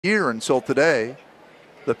year until today.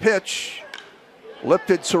 The pitch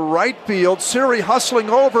lifted to right field. Siri hustling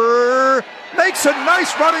over, makes a nice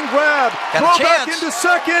running grab. Throw back into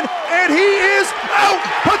second, and he is out.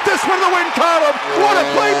 Put this one in the win column. What a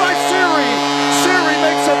play by Siri. Siri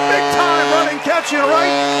makes a big-time running catch in right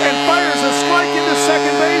and fires a strike into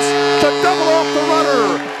second base to double off the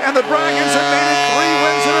runner. And the Dragons have made it 3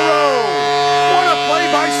 wins in a row. What a play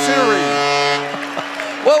by Siri.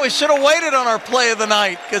 Well, we should have waited on our play of the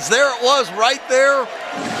night, because there it was right there.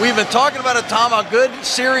 We've been talking about it, Tom, how good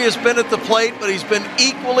Siri has been at the plate, but he's been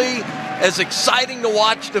equally as exciting to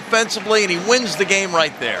watch defensively, and he wins the game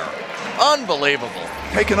right there. Unbelievable.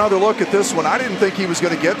 Take another look at this one. I didn't think he was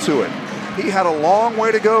going to get to it. He had a long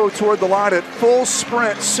way to go toward the line at full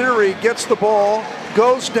sprint. Siri gets the ball,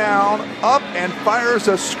 goes down, up, and fires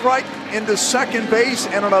a strike into second base,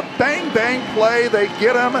 and on a bang-bang play, they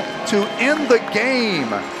get him to end the game.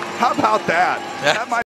 How about that? That might